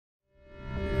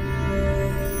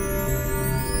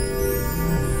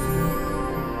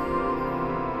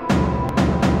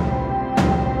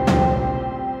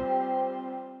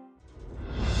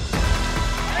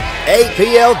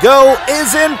APLGO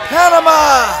is in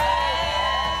Panama!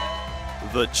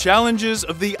 The challenges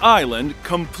of the island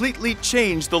completely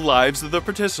changed the lives of the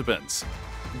participants.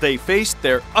 They faced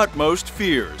their utmost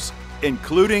fears,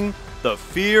 including the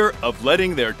fear of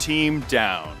letting their team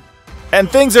down.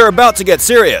 And things are about to get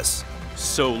serious.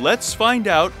 So let's find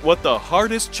out what the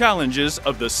hardest challenges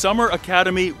of the Summer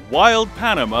Academy Wild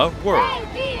Panama were.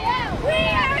 APL, we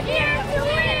are here to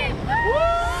win!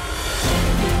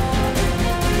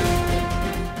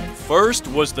 First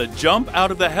was the jump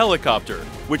out of the helicopter,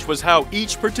 which was how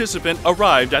each participant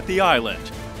arrived at the island.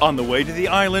 On the way to the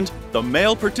island, the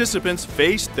male participants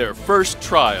faced their first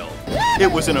trial.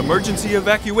 It was an emergency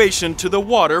evacuation to the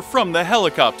water from the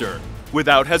helicopter.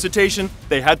 Without hesitation,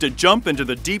 they had to jump into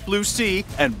the deep blue sea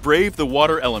and brave the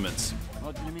water elements.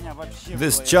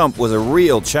 This jump was a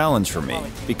real challenge for me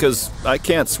because I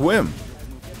can't swim.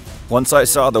 Once I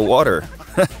saw the water,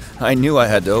 I knew I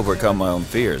had to overcome my own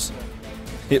fears.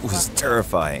 It was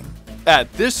terrifying.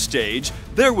 At this stage,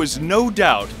 there was no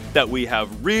doubt that we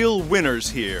have real winners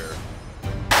here.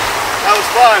 That was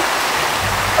fun.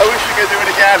 I wish we could do it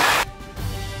again.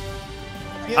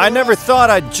 I never thought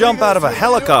I'd jump out of a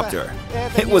helicopter.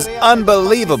 It was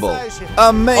unbelievable.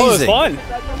 Amazing. Oh, it was fun.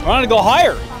 I wanted to go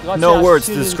higher. No words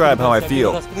to describe how I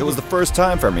feel. It was the first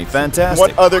time for me. Fantastic.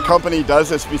 What other company does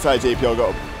this besides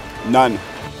APLGO? None.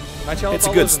 It's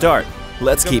a good start.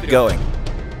 Let's keep going.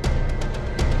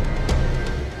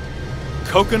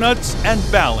 Coconuts and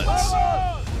balance.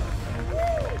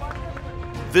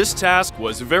 This task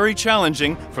was very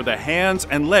challenging for the hands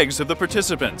and legs of the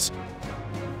participants.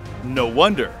 No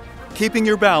wonder. Keeping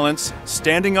your balance,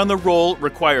 standing on the roll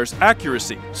requires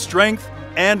accuracy, strength,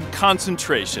 and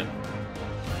concentration.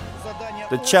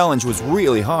 The challenge was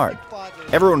really hard.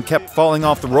 Everyone kept falling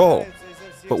off the roll.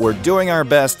 But we're doing our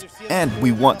best, and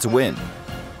we want to win.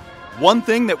 One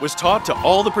thing that was taught to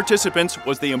all the participants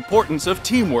was the importance of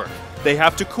teamwork. They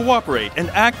have to cooperate and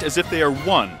act as if they are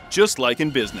one, just like in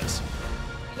business.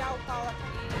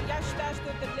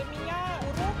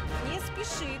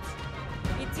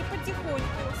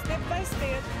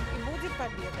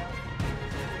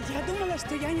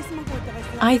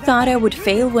 I thought I would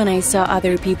fail when I saw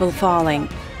other people falling,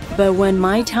 but when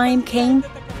my time came,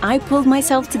 I pulled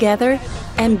myself together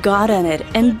and got on it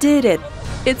and did it.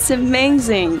 It's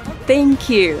amazing. Thank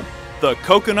you. The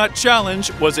coconut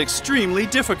challenge was extremely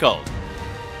difficult,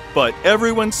 but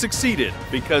everyone succeeded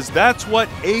because that's what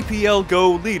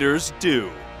APLGO leaders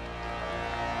do.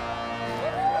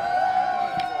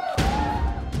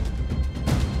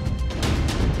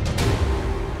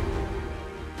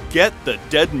 Get the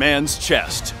dead man's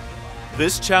chest.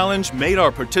 This challenge made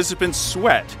our participants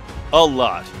sweat a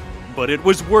lot, but it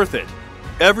was worth it.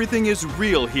 Everything is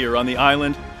real here on the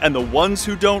island, and the ones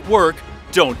who don't work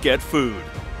don't get food.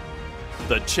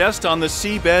 The chest on the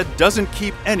seabed doesn't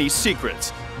keep any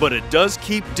secrets, but it does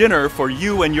keep dinner for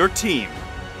you and your team.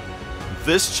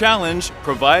 This challenge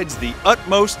provides the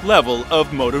utmost level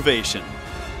of motivation.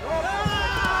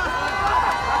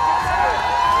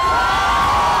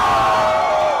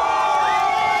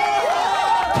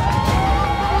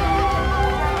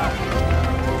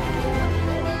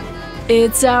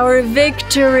 It's our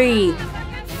victory!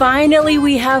 Finally,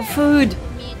 we have food!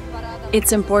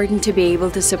 It's important to be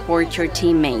able to support your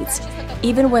teammates,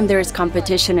 even when there's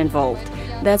competition involved.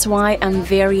 That's why I'm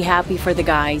very happy for the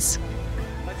guys.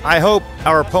 I hope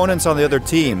our opponents on the other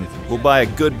team will buy a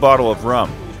good bottle of rum.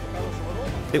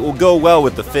 It will go well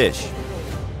with the fish.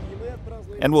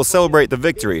 And we'll celebrate the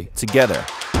victory together.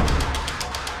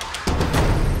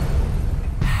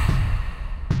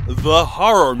 The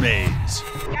horror maze.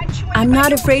 I'm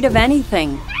not afraid of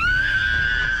anything.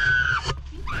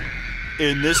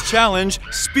 In this challenge,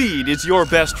 speed is your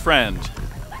best friend.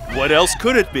 What else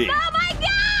could it be? Oh my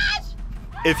gosh!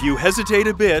 If you hesitate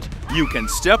a bit, you can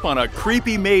step on a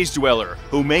creepy maze dweller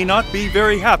who may not be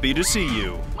very happy to see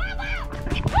you.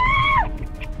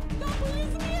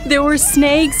 There were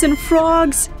snakes and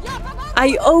frogs.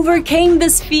 I overcame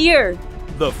this fear.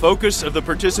 The focus of the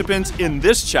participants in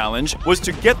this challenge was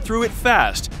to get through it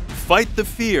fast, fight the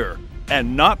fear,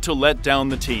 and not to let down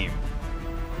the team.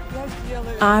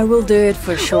 I will do it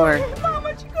for sure.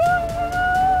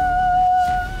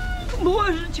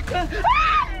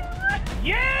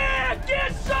 Yeah,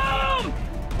 get some!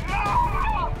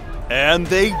 And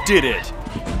they did it!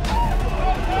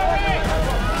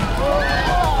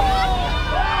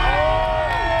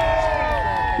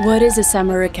 What is a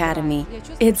summer academy?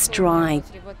 It's drive.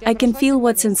 I can feel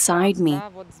what's inside me.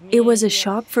 It was a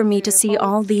shock for me to see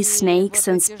all these snakes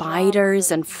and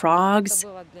spiders and frogs.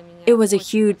 It was a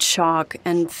huge shock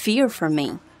and fear for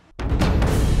me.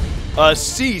 A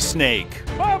sea snake.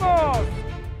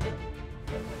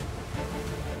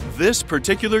 This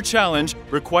particular challenge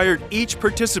required each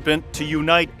participant to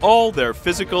unite all their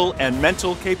physical and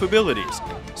mental capabilities,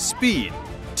 speed,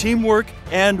 teamwork,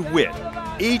 and wit.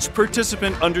 Each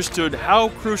participant understood how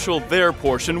crucial their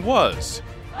portion was,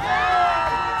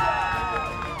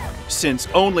 since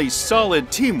only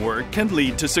solid teamwork can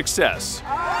lead to success.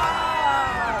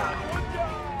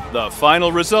 The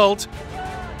final result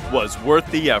was worth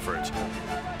the effort.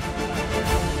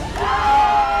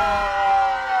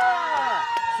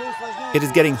 It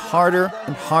is getting harder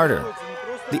and harder.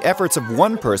 The efforts of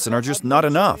one person are just not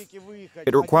enough.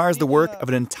 It requires the work of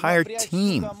an entire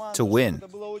team to win.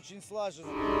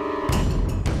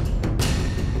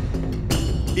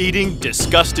 Eating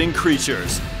disgusting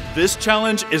creatures. This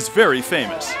challenge is very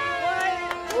famous.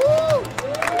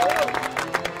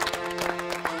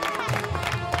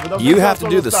 You have to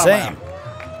do the same.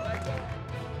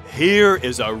 Here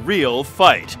is a real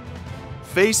fight.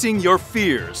 Facing your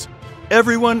fears.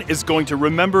 Everyone is going to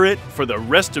remember it for the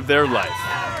rest of their life.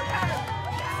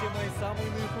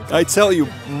 I tell you,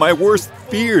 my worst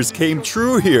fears came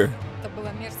true here.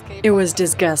 It was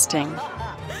disgusting.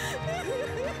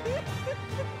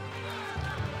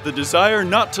 The desire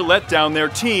not to let down their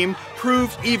team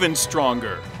proved even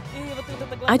stronger.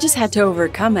 I just had to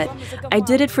overcome it. I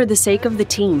did it for the sake of the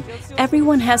team.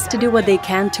 Everyone has to do what they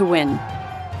can to win.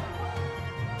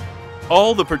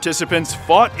 All the participants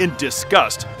fought in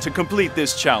disgust to complete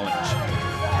this challenge.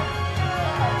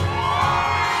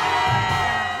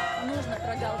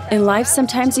 In life,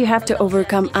 sometimes you have to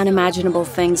overcome unimaginable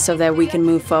things so that we can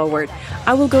move forward.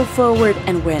 I will go forward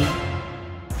and win.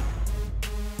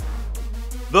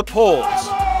 The polls.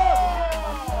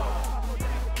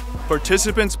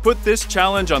 Participants put this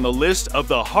challenge on the list of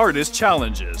the hardest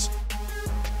challenges.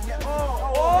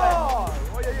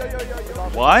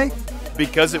 Why?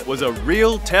 Because it was a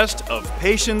real test of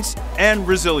patience and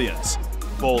resilience,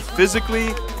 both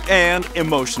physically and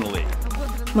emotionally.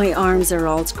 My arms are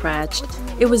all scratched.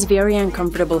 It was very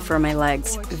uncomfortable for my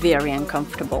legs, very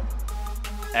uncomfortable.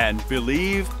 And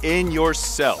believe in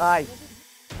yourself.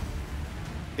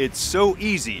 It's so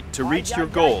easy to reach your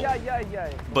goal,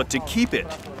 but to keep it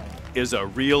is a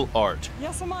real art.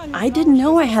 I didn't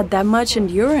know I had that much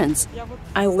endurance.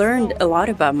 I learned a lot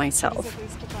about myself.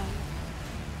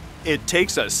 It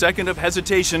takes a second of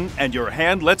hesitation and your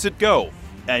hand lets it go,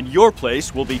 and your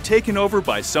place will be taken over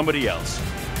by somebody else.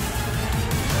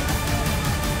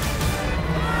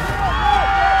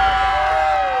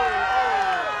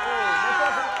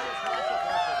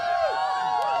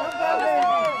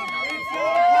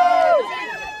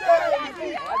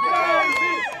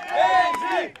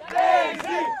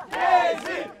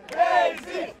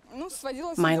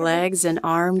 My legs and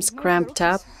arms cramped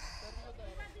up.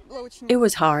 It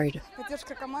was hard,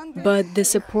 but the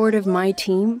support of my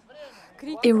team,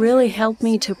 it really helped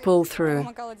me to pull through.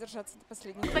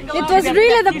 It was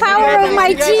really the power of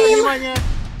my team.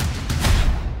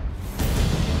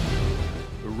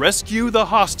 Rescue the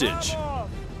hostage.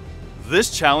 This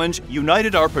challenge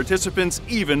united our participants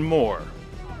even more.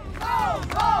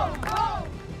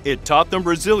 It taught them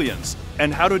resilience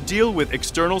and how to deal with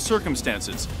external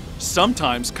circumstances.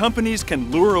 Sometimes companies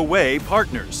can lure away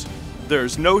partners.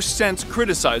 There's no sense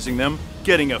criticizing them,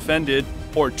 getting offended,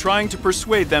 or trying to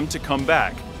persuade them to come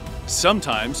back.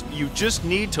 Sometimes you just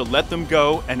need to let them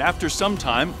go and after some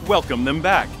time, welcome them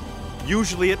back.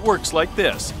 Usually it works like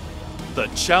this. The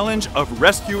challenge of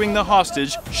rescuing the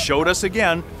hostage showed us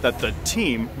again that the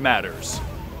team matters.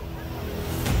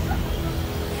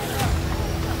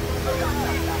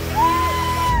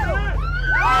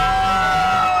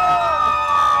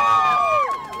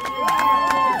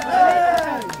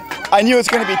 I knew it's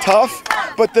going to be tough,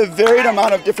 but the varied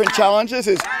amount of different challenges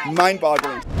is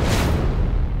mind-boggling.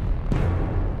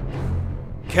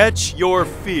 Catch your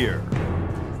fear.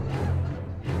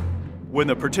 When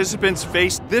the participants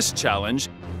faced this challenge,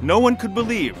 no one could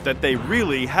believe that they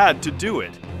really had to do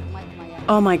it.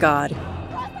 Oh my God.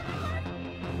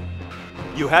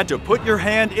 You had to put your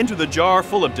hand into the jar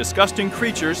full of disgusting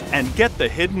creatures and get the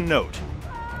hidden note.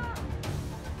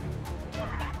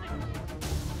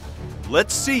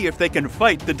 Let's see if they can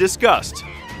fight the disgust.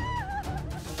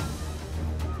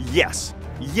 Yes,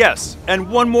 yes, and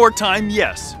one more time,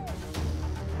 yes.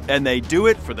 And they do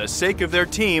it for the sake of their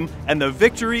team and the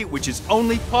victory which is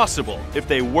only possible if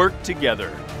they work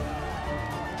together.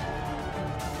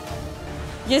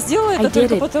 I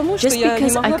did it just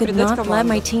because I could not let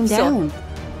my team down.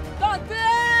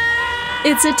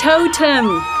 It's a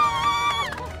totem!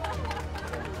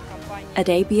 At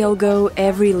APLGO,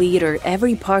 every leader,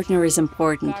 every partner is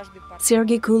important.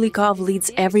 Sergei Kulikov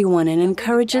leads everyone and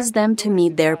encourages them to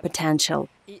meet their potential.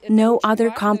 No other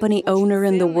company owner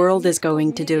in the world is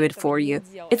going to do it for you.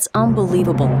 It's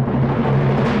unbelievable.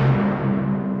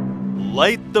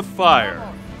 Light the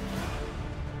fire.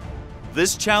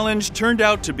 This challenge turned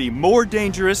out to be more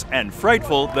dangerous and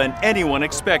frightful than anyone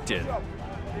expected.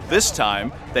 This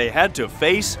time, they had to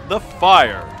face the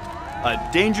fire, a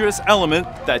dangerous element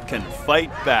that can fight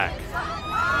back.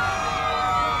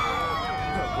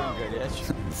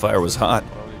 The fire was hot,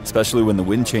 especially when the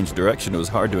wind changed direction. It was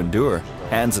hard to endure.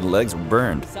 Hands and legs were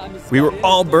burned. We were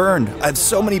all burned. I had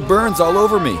so many burns all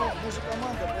over me.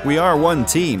 We are one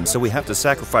team, so we have to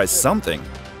sacrifice something.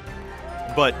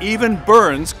 But even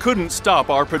burns couldn't stop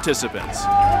our participants.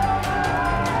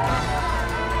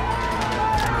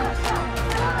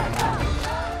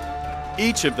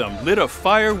 Each of them lit a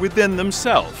fire within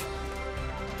themselves,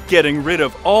 getting rid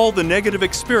of all the negative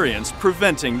experience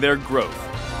preventing their growth.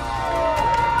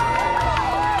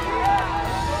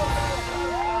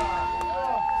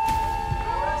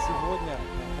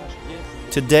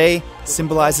 Today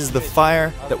symbolizes the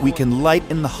fire that we can light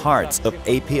in the hearts of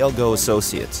APLGO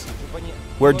Associates.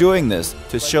 We're doing this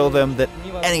to show them that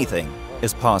anything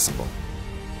is possible.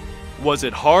 Was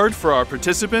it hard for our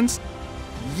participants?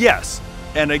 Yes,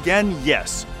 and again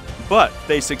yes. But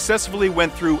they successfully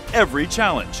went through every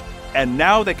challenge, and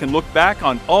now they can look back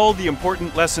on all the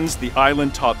important lessons the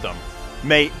island taught them.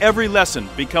 May every lesson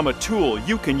become a tool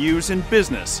you can use in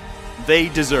business. They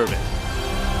deserve it.